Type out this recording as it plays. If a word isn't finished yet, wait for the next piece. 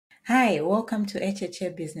Hi, welcome to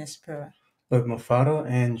HHA Business Pro. With Mafado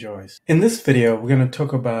and Joyce. In this video, we're going to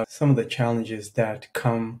talk about some of the challenges that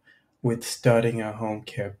come with starting a home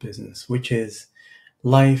care business, which is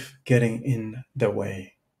life getting in the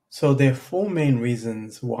way. So there are four main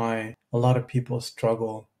reasons why a lot of people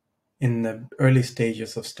struggle in the early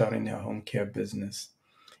stages of starting their home care business.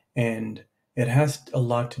 And it has a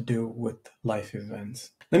lot to do with life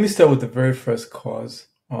events. Let me start with the very first cause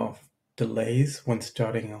of delays when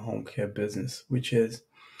starting a home care business, which is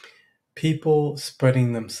people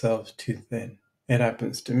spreading themselves too thin. It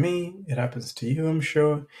happens to me, it happens to you, I'm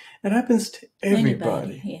sure. It happens to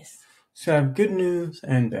everybody. Yes. So I have good news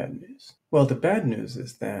and bad news. Well, the bad news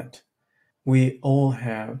is that we all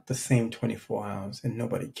have the same 24 hours and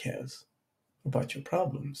nobody cares about your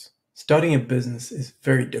problems. Starting a business is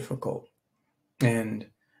very difficult. And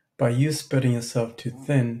by you spreading yourself too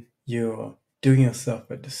thin, you're doing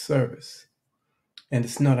yourself a disservice. And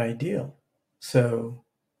it's not ideal. So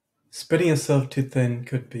spreading yourself too thin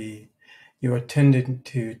could be you're attending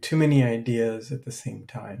to too many ideas at the same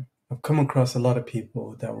time. I've come across a lot of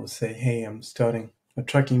people that will say, hey, I'm starting a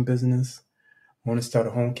trucking business. I want to start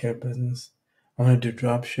a home care business. I want to do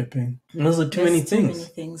drop shipping. And those are too many Too many things.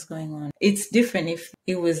 things going on. It's different if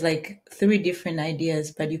it was like 3 different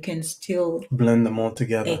ideas, but you can still Blend them all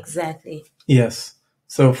together. Exactly. Yes.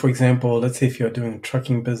 So for example, let's say if you're doing a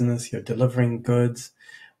trucking business, you're delivering goods,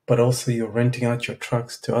 but also you're renting out your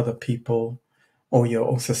trucks to other people, or you're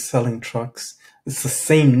also selling trucks. It's the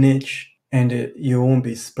same niche, and you won't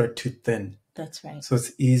be spread too thin. That's right. So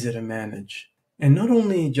it's easy to manage. And not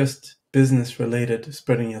only just business related,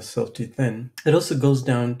 spreading yourself too thin, it also goes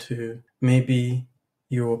down to maybe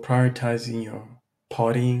you're prioritizing your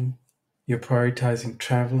partying, you're prioritizing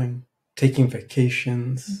traveling, taking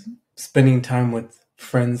vacations, spending time with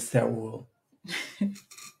friends that will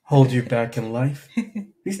hold you back in life.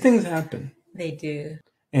 These things happen. They do.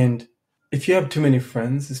 And if you have too many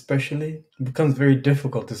friends, especially, it becomes very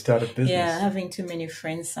difficult to start a business. Yeah, having too many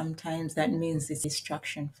friends sometimes that means it's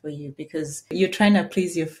distraction for you because you're trying to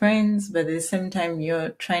please your friends, but at the same time you're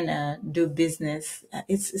trying to do business.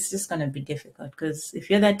 It's just going to be difficult because if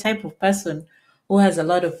you're that type of person who has a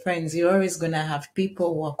lot of friends, you're always going to have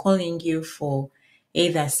people who are calling you for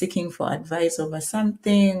either seeking for advice over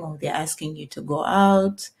something or they're asking you to go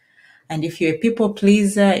out. And if you're a people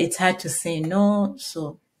pleaser, it's hard to say no.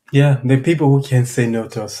 So yeah, the people who can't say no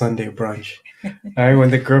to a Sunday brunch. Right? When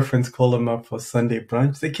the girlfriends call them up for Sunday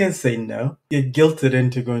brunch, they can't say no. Get guilted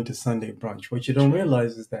into going to Sunday brunch. What you don't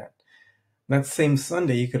realize is that same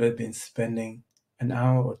Sunday, you could have been spending an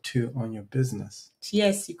hour or two on your business.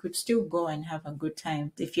 Yes, you could still go and have a good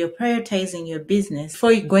time. If you're prioritizing your business,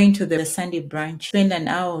 before you go into the Sunday brunch, spend an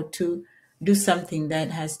hour or two, do something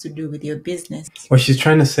that has to do with your business. What she's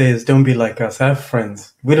trying to say is don't be like us. Have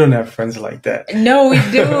friends. We don't have friends like that. No, we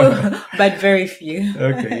do, but very few.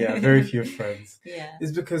 Okay, yeah, very few friends. Yeah.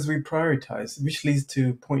 It's because we prioritize, which leads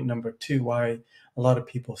to point number 2, why a lot of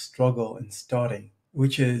people struggle in starting,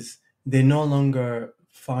 which is they no longer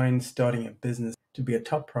find starting a business to be a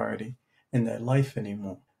top priority in their life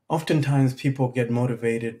anymore. Oftentimes people get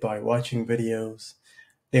motivated by watching videos.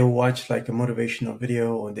 They will watch like a motivational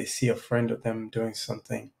video or they see a friend of them doing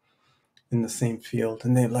something in the same field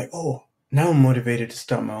and they're like, oh, now I'm motivated to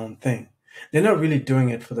start my own thing. They're not really doing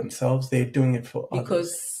it for themselves. They're doing it for others.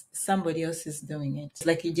 Because somebody else is doing it.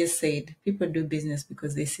 Like you just said, people do business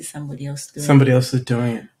because they see somebody else doing it. Somebody else is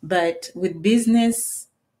doing it. But with business,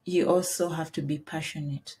 you also have to be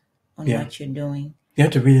passionate on what you're doing. You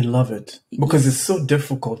have to really love it because it's so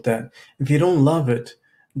difficult that if you don't love it,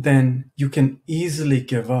 then you can easily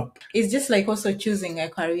give up. It's just like also choosing a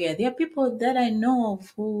career. There are people that I know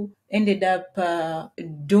of who ended up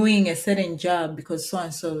doing a certain job because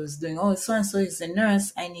so-and-so is doing, oh, so-and-so is a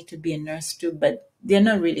nurse, I need to be a nurse too. But they're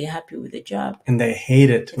not really happy with the job. And they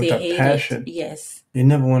hate it with a passion. Yes. You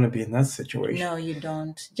never want to be in that situation. No, you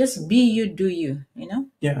don't. Just be you, do you, you know?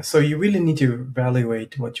 Yeah, so you really need to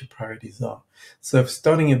evaluate what your priorities are. So if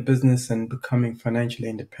starting a business and becoming financially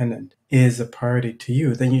independent is a priority to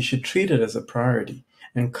you, then you should treat it as a priority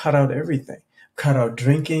and cut out everything. Cut out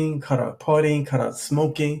drinking, cut out partying, cut out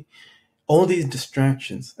smoking, all these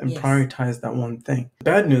distractions and prioritize that one thing. The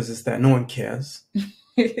bad news is that no one cares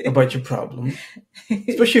about your problem,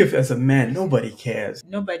 especially if as a man, nobody cares.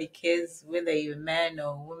 Nobody cares whether you're a man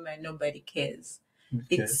or a woman, nobody cares.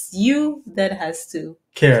 Okay. It's you that has to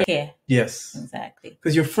care. Yes. Exactly.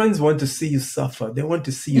 Because your friends want to see you suffer. They want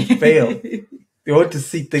to see you fail. They want to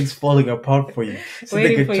see things falling apart for you. So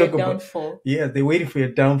waiting they can for talk your downfall. They're waiting for your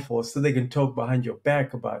downfall so they can talk behind your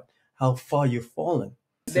back about how far you've fallen.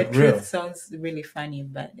 The truth sounds really funny,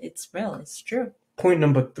 but it's real. It's true. Point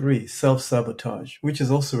number 3, self-sabotage, which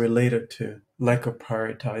is also related to lack of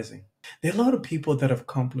prioritizing. There are a lot of people that have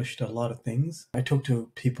accomplished a lot of things. I talk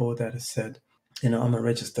to people that have said, I'm a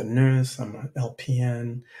registered nurse, I'm an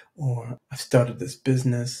LPN, or I've started this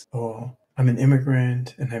business, or I'm an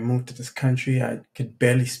immigrant and I moved to this country. I could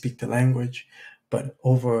barely speak the language, but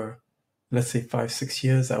over, let's say 5-6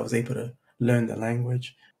 years, I was able to learn the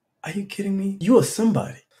language. Are you kidding me? You are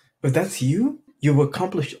somebody. If that's you, you've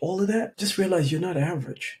accomplished all of that, just realize you're not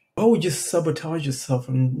average. Why would you sabotage yourself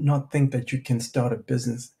and not think that you can start a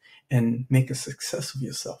business and make a success of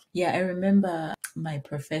yourself? Yeah, I remember my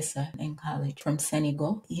professor in college from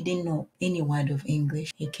Senegal. He didn't know any word of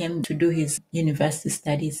English. He came to do his university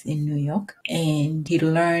studies in New York, and he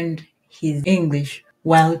learned his English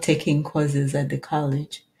while taking courses at the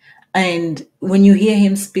college. And when you hear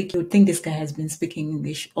him speak, you would think this guy has been speaking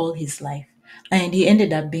English all his life. And he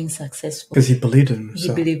ended up being successful. Because he believed in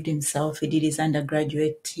himself. He believed himself. He did his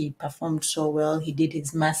undergraduate. He performed so well. He did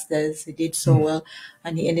his master's. He did so well.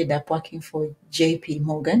 And he ended up working for JP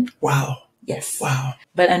Morgan. Wow. Yes. Wow.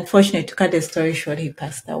 But unfortunately, to cut the story short, he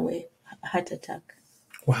passed away. Heart attack.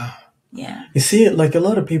 Wow. Yeah. You see, like a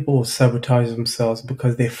lot of people sabotage themselves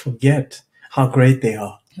because they forget how great they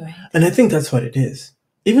are. Right. And I think that's what it is.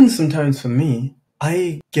 Even sometimes for me,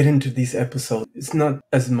 I get into these episodes. It's not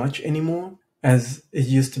as much anymore as it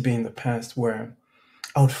used to be in the past, where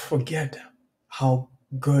I would forget how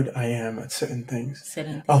good I am at certain things.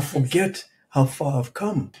 I'll forget how far I've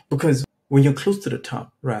come. Because when you're close to the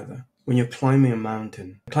top, rather, when you're climbing a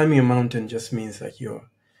mountain just means that you're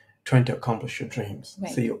trying to accomplish your dreams.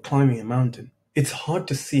 Right. So you're climbing a mountain. It's hard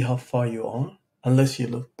to see how far you are unless you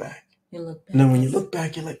look back. You look back. And then when you look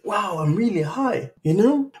back, you're like, wow, I'm really high.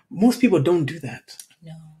 Most people don't do that.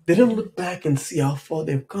 No. They don't look back and see how far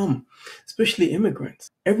they've come, especially immigrants.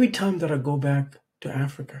 Every time that I go back to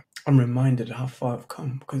Africa, I'm reminded how far I've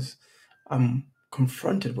come because I'm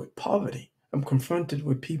confronted with poverty. I'm confronted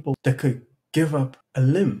with people that could give up a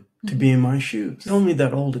limb to be in my shoes. Tell me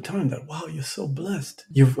that all the time, that, wow, you're so blessed.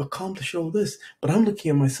 You've accomplished all this. But I'm looking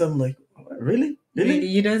at myself like, really? Really?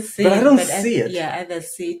 You don't see but it. I don't see it. Yeah, others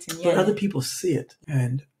see it. But other people see it.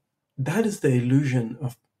 And that is the illusion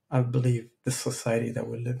of, I believe, the society that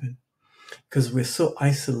we live in. Because we're so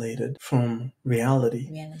isolated from reality.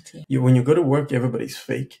 When you go to work, everybody's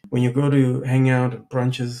fake. When you go to hang out at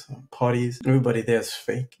brunches, parties, everybody there is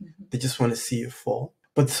fake. They just want to see you fall.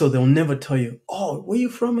 But so they'll never tell you, oh, where are you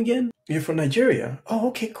from again? You're from Nigeria. Oh,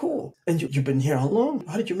 okay, cool. And you've been here how long?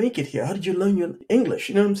 How did you make it here? How did you learn your English?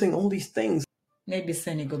 You know what I'm saying? All these things. Maybe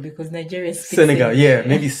Senegal, because Nigeria speaks Senegal, English. yeah.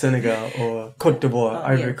 Maybe Senegal or Cote d'Ivoire,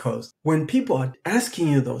 Ivory yes. Coast. When people are asking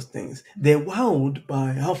you those things, they're wowed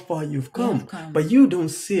by how far you've come. But you don't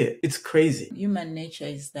see it. It's crazy. Human nature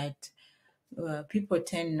is that people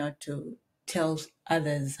tend not to tell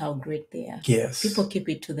others how great they are. Yes. People keep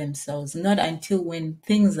it to themselves. Not until when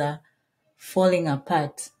things are falling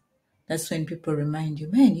apart, that's when people remind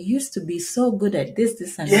you, man, you used to be so good at this,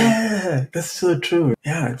 and that. Yeah, that's so true.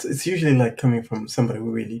 Yeah, it's usually like coming from somebody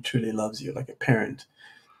who really, truly loves you, like a parent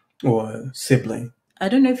or a sibling. I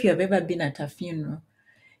don't know if you have ever been at a funeral.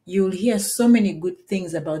 You'll hear so many good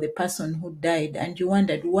things about the person who died, and you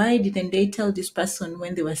wondered, why didn't they tell this person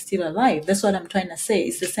when they were still alive? That's what I'm trying to say.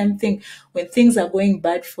 It's the same thing. When things are going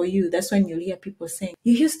bad for you, that's when you'll hear people saying,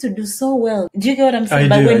 you used to do so well. Do you get what I'm saying?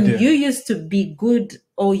 But when you used to be good,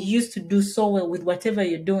 or you used to do so well with whatever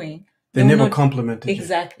you're doing, they never complimented you.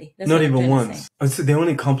 Exactly. That's not even once. So they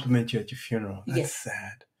only compliment you at your funeral. That's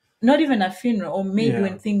sad. Not even a funeral, or maybe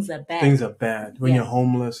when things are bad. Things are bad. When you're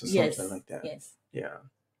homeless or something like that. Yes. Yeah.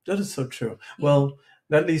 That is so true. Yeah. Well,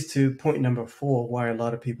 that leads to point number 4, why a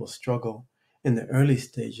lot of people struggle in the early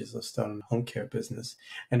stages of starting a home care business.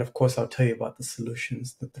 And of course, I'll tell you about the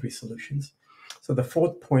solutions, the 3 solutions. So the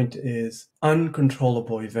 4th point is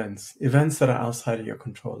uncontrollable events that are outside of your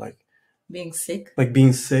control, like being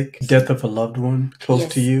sick, death of a loved one close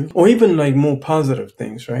to you, or even like more positive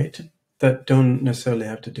things, right? That don't necessarily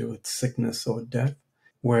have to do with sickness or death,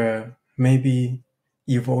 where maybe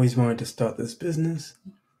you've always wanted to start this business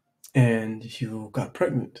and you got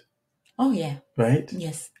pregnant. Oh, yeah. Right?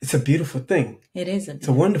 Yes. It's a beautiful thing. It is. It's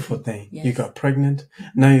a wonderful thing. Yes. You got pregnant.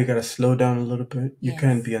 Now you got to slow down a little bit. You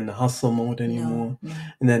can't be in the hustle mode anymore. No.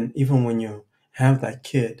 And then even when you have that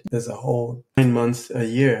kid, there's a whole 9 months, a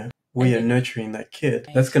year where you're nurturing that kid.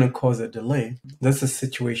 That's going to cause a delay. That's a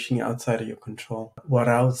situation outside of your control. What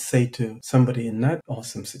I would say to somebody in that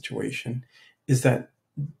awesome situation is that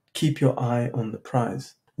keep your eye on the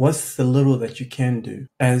prize. What's the little that you can do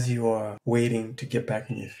as you are waiting to get back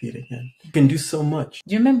on your feet again? You can do so much.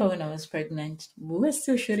 Do you remember when I was pregnant? We were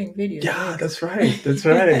still shooting videos. Yeah, right? that's right. That's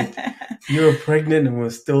right. You were pregnant and we're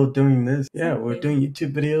still doing this. Yeah, we're doing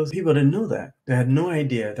YouTube videos. People didn't know that. They had no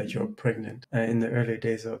idea that you were pregnant in the early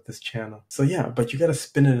days of this channel. So yeah, but you got to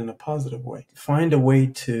spin it in a positive way. Find a way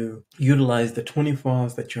to utilize the 24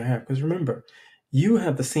 hours that you have. Because remember, you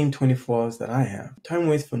have the same 24 hours that I have. Time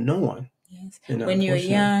waits for no one. Yes. You know, When you're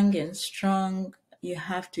unfortunately. young and strong, you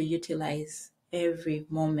have to utilize every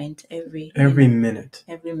moment, every minute.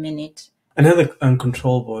 every minute. Another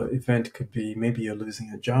uncontrollable event could be maybe you're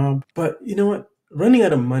losing a job. But you know what? Running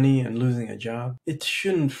out of money and losing a job, it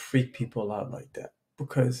shouldn't freak people out like that,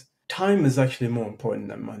 because time is actually more important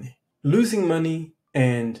than money. Losing money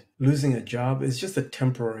and losing a job is just a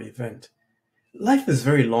temporary event. Life is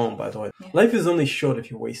very long, by the way. Yeah. Life is only short if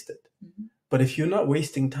you waste it. Mhm. But if you're not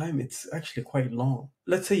wasting time, it's actually quite long.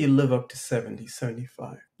 Let's say you live up to 70,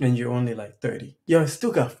 75, and you're only like 30. You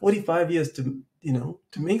still got 45 years to,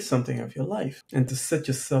 to make something of your life and to set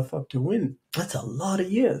yourself up to win. That's a lot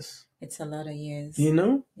of years. It's a lot of years.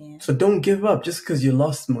 Yeah. So don't give up just because you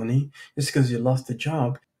lost money, just because you lost a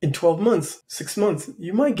job. In 12 months, 6 months,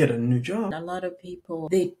 you might get a new job. A lot of people,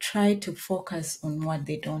 they try to focus on what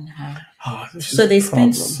they don't have. This So is they the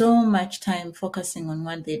spend problem. so much time focusing on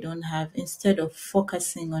what they don't have instead of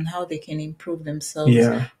focusing on how they can improve themselves.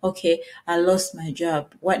 Yeah. Okay, I lost my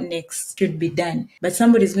job. What next should be done? But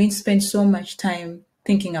somebody's going to spend so much time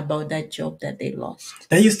thinking about that job that they lost.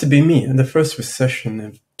 That used to be me in the first recession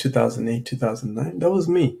of 2008, 2009. That was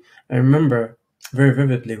me. I remember very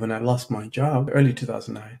vividly when I lost my job, early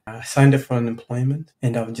 2009. I signed up for unemployment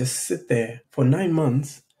and I would just sit there for 9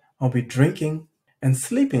 months. I'll be drinking and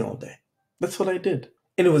sleeping all day. That's what I did.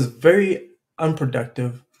 And it was very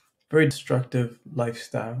unproductive, very destructive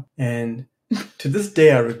lifestyle. And to this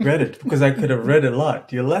day, I regret it because I could have read a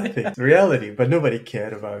lot. You're laughing. It's reality, but nobody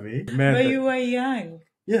cared about me. But you were young.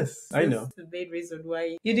 Yes, I know. That's the main reason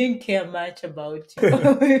why you didn't care much about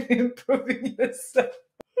improving yourself.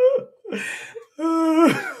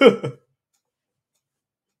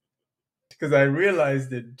 Because I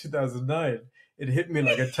realized in 2009, it hit me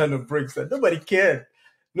like a ton of bricks that nobody cared.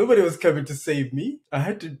 Nobody was coming to save me. I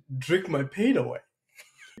had to drink my pain away.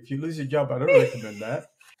 If you lose your job, I don't recommend that.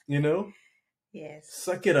 Yes.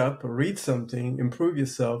 Suck it up, read something, improve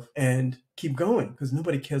yourself, and keep going because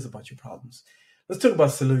nobody cares about your problems. Let's talk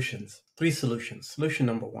about solutions. 3 solutions. Solution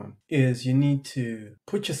number 1 is you need to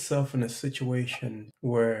put yourself in a situation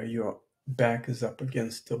where your back is up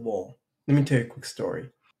against the wall. Let me tell you a quick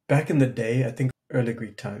story. Back in the day, I think early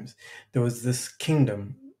Greek times, there was this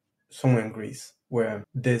kingdom somewhere in Greece where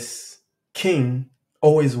this king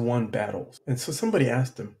always won battles. And so somebody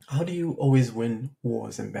asked him, how do you always win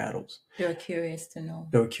wars and battles? They were curious to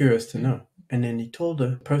know. And then he told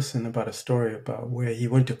a person about a story about where he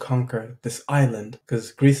went to conquer this island,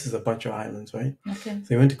 because Greece is a bunch of islands, right? Okay. So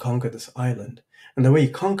he went to conquer this island. And the way he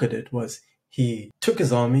conquered it was he took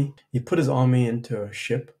his army, he put his army into a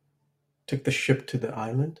ship, took the ship to the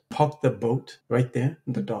island, parked the boat right there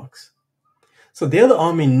in the docks. So the other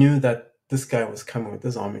army knew that this guy was coming with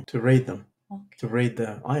his army to raid them. Okay. To raid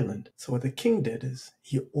the island. So what the king did is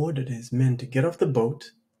he ordered his men to get off the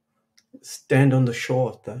boat, stand on the shore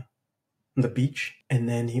of the beach, and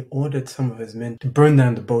then he ordered some of his men to burn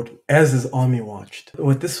down the boat as his army watched.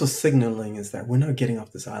 What this was signaling is that we're not getting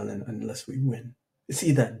off this island unless we win. It's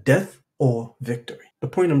either death or victory. The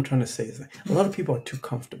point I'm trying to say is that a lot of people are too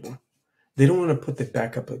comfortable. They don't want to put their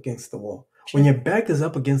back up against the wall. When your back is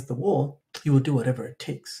up against the wall, you will do whatever it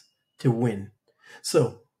takes to win.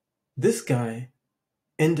 So this guy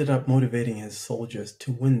ended up motivating his soldiers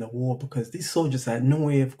to win the war because these soldiers had no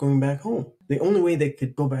way of going back home. The only way they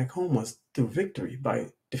could go back home was through victory, by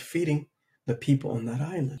defeating the people on that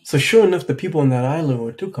island. So sure enough, the people on that island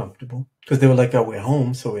were too comfortable because they were like, oh, we're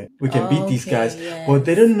home, so we can beat these guys. Yes. What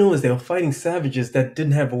they didn't know is they were fighting savages that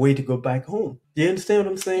didn't have a way to go back home. Do you understand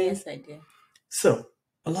what I'm saying? Yes, I do. So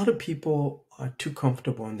a lot of people are too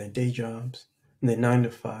comfortable in their day jobs, in their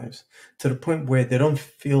 9-to-5s, to the point where they don't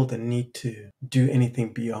feel the need to do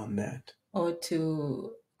anything beyond that. Or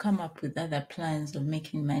to come up with other plans of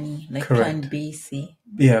making money, like Correct. Plan B, C.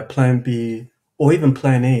 Yeah, Plan B, or even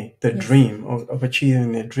Plan A, the dream of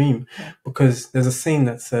achieving their dream. Yeah. Because there's a saying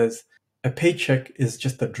that says, a paycheck is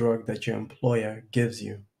just a drug that your employer gives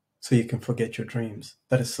you so you can forget your dreams.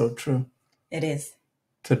 That is so true. It is.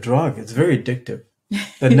 It's a drug. It's very addictive.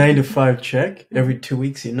 The 9-to-5 check every 2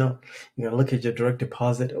 weeks, you gotta look at your direct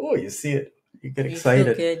deposit. Oh, you see it. You get excited.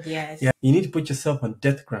 You feel good, yes. Yeah, you need to put yourself on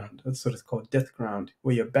death ground. That's what it's called, death ground,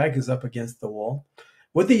 where your back is up against the wall.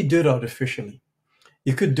 What they did artificially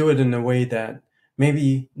You could do it in a way that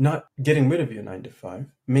maybe not getting rid of your 9 to 5,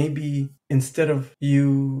 maybe instead of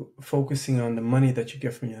you focusing on the money that you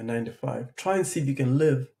get from your 9 to 5, try and see if you can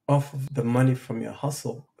live off of the money from your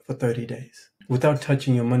hustle for 30 days without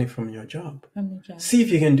touching your money from your job. See if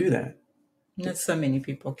you can do that. Not so many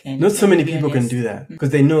people can. Not so many people can do that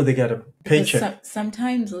because they know they got a paycheck.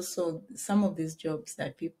 Sometimes also some of these jobs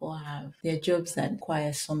that people have, they're jobs that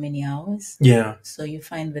require so many hours. Yeah. So you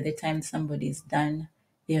find by the time somebody's done,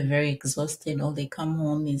 they're very exhausted. All they come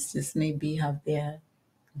home is just maybe have their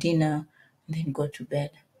dinner and then go to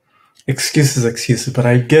bed. Excuses, but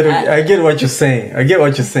I get what you're saying.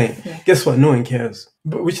 Yeah. Guess what? No one cares.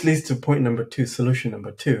 But which leads to point number 2, solution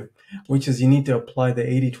number 2, which is you need to apply the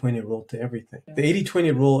 80-20 rule to everything. The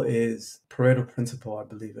 80-20 rule is Pareto principle, I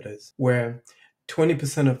believe it is, where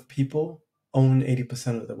 20% of people own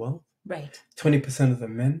 80% of the wealth. Right. 20% of the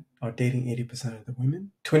men are dating 80% of the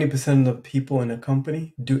women. 20% of the people in a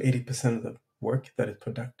company do 80% of the work that is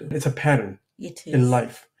productive. It's a pattern in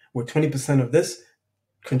life where 20% of this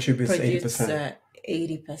contributes 80%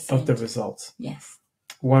 of the results. Yes.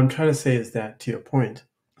 What I'm trying to say is that, to your point,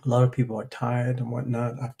 a lot of people are tired and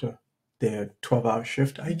whatnot after their 12-hour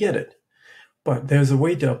shift. I get it. But there's a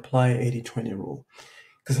way to apply 80-20 rule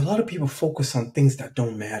because a lot of people focus on things that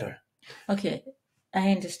don't matter. Okay.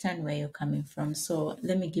 I understand where you're coming from. So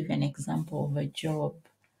let me give you an example of a job,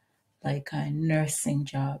 like a nursing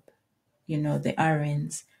job. You know, the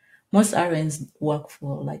RNs. Most RNs work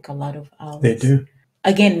for like a lot of hours. They do.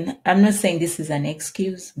 Again, I'm not saying this is an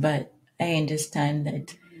excuse, but I understand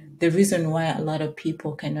that the reason why a lot of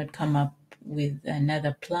people cannot come up with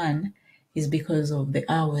another plan is because of the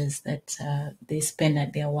hours that they spend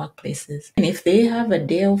at their workplaces. And if they have a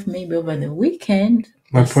day off maybe over the weekend...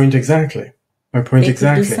 My point exactly.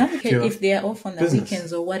 If they are off on the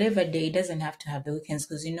weekends or whatever day, it doesn't have to have the weekends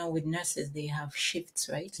because, you know, with nurses, they have shifts,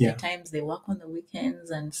 right? Yeah. At times they work on the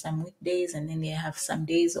weekends and some weekdays, and then they have some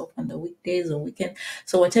days off on the weekdays or weekend.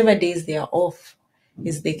 So whatever days they are off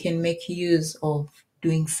is they can make use of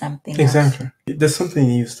doing something Exactly. else. There's something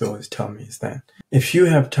you used to always tell me is that if you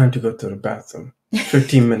have time to go to the bathroom,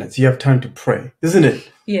 15 minutes, you have time to pray, isn't it?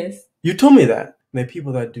 Yes. You told me that. There are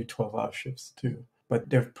people that do 12-hour shifts too, but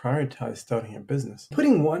they've prioritized starting a business.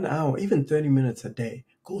 Putting 1 hour, even 30 minutes a day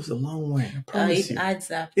goes a long way. I promise you. Adds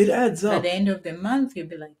up. It adds up. At the end of the month, you'll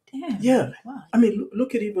be like, damn. Yeah. Wow. I mean,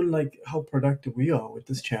 look at even like how productive we are with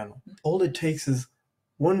this channel. All it takes is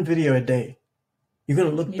one video a day. You're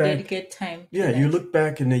going to look back. You dedicate time. Yeah, you look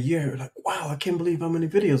back in a year, you're like, wow, I can't believe how many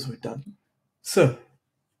videos we've done. So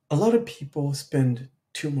a lot of people spend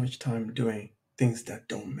too much time doing things that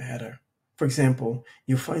don't matter. For example,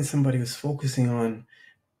 you find somebody who's focusing on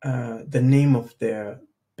the name of their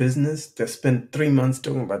business. They spend 3 months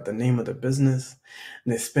talking about the name of the business.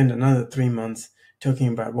 And they spend another 3 months talking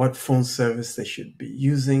about what phone service they should be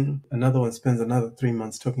using. Another one spends another 3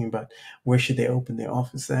 months talking about where should they open their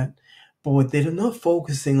office at. But what they're not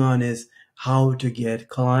focusing on is how to get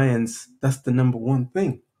clients. That's the number one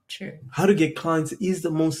thing. True. How to get clients is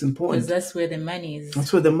the most important. Because that's where the money is.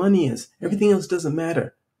 That's where the money is. Everything else doesn't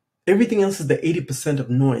matter. Everything else is the 80%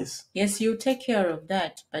 of noise. Yes, you take care of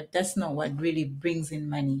that, but that's not what really brings in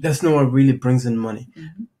money. That's not what really brings in money.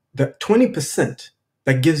 Mm-hmm. The 20%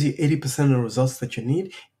 that gives you 80% of the results that you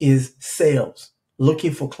need is sales.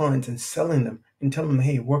 Looking for clients and selling them and telling them,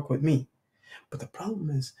 hey, work with me. But the problem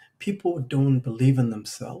is people don't believe in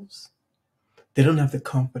themselves. They don't have the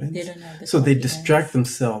confidence. They don't have the so confidence. They distract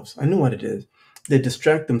themselves. I know what it is. They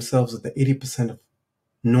distract themselves with the 80% of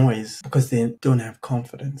noise because they don't have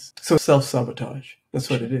confidence. So self-sabotage. That's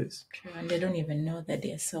what it is. True. And they don't even know that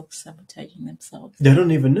they're self-sabotaging themselves. They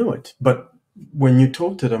don't even know it. But when you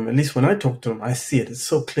talk to them, at least when I talk to them, I see it. It's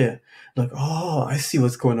so clear. Like, oh, I see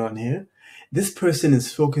what's going on here. This person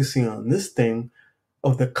is focusing on this thing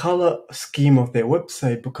of the color scheme of their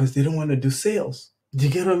website because they don't want to do sales. Do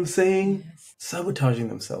you get what I'm saying? Yes. Sabotaging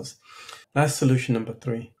themselves. Last solution number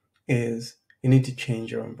 3 is you need to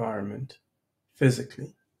change your environment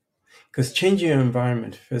physically. Because changing your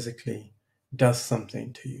environment physically does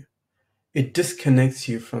something to you. It disconnects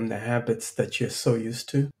you from the habits that you're so used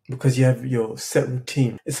to because you have your set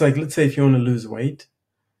routine. It's like, let's say if you want to lose weight,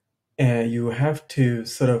 you have to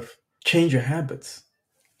sort of change your habits.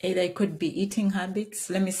 Either it could be eating habits.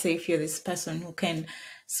 Let me say if you're this person who can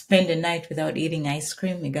spend a night without eating ice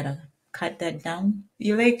cream, you gotta cut that down.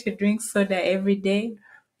 You like to drink soda every day,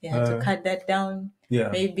 you have to cut that down. Yeah.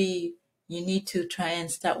 Maybe you need to try and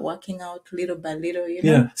start working out little by little, you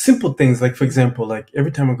know? Yeah, simple things. Like, for example, like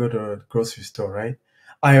every time I go to a grocery store, right,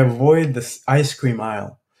 I avoid this ice cream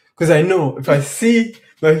aisle because I know if I see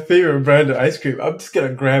my favorite brand of ice cream, I'm just going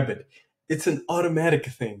to grab it. it's an automatic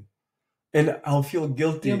thing. And I'll feel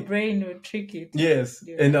guilty. Your brain will trick you. Yes,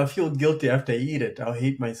 and I'll feel guilty after I eat it. I'll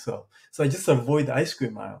hate myself. So I just avoid the ice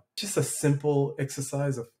cream aisle. Just a simple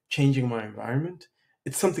exercise of changing my environment.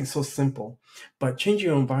 It's something so simple, but changing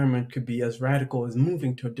your environment could be as radical as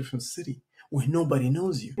moving to a different city where nobody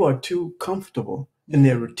knows you. People are too comfortable in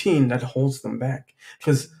their routine that holds them back.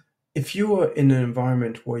 Because if you are in an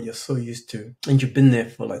environment where you're so used to, and you've been there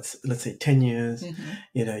for let's say 10 years,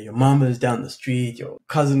 you know, your mama is down the street, your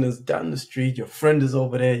cousin is down the street, your friend is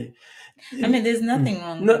over there. I mean, there's nothing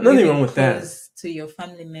wrong. Nothing wrong with that. To your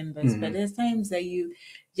family members, but there's times that you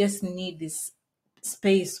just need this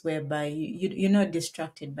space whereby you're not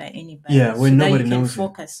distracted by anybody. Yeah, where nobody knows you. Can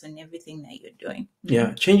focus on everything that you're doing.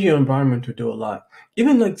 Yeah, changing your environment will do a lot.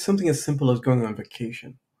 Even like something as simple as going on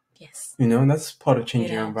vacation. Yes. You know, that's part of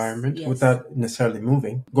changing your environment without necessarily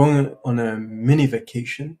moving. Going on a mini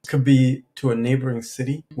vacation could be to a neighboring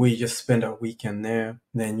city where you just spend a weekend there.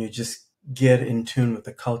 Then you just get in tune with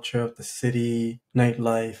the culture of the city,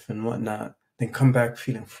 nightlife and whatnot. Then come back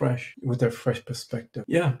feeling fresh with a fresh perspective.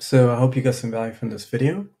 Yeah, so I hope you got some value from this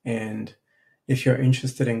video. And if you're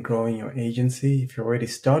interested in growing your agency, if you already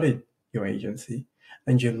started your agency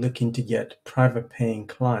and you're looking to get private paying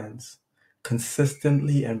clients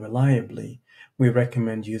consistently and reliably, we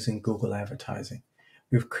recommend using Google advertising.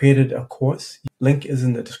 We've created a course. Link is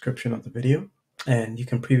in the description of the video, and you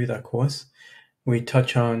can preview that course. We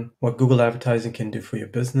touch on what Google advertising can do for your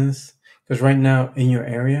business, because right now in your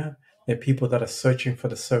area, there are people that are searching for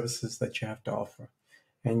the services that you have to offer,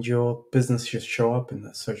 and your business should show up in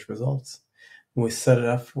the search results. We set it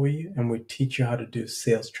up for you, and we teach you how to do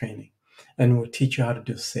sales training, and we'll teach you how to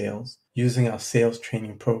do sales using our sales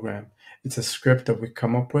training program. It's a script that we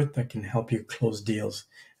come up with that can help you close deals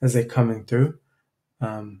as they're coming through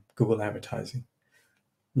Google advertising.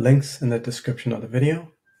 Links in the description of the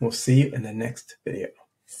video. We'll see you in the next video.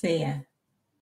 See ya.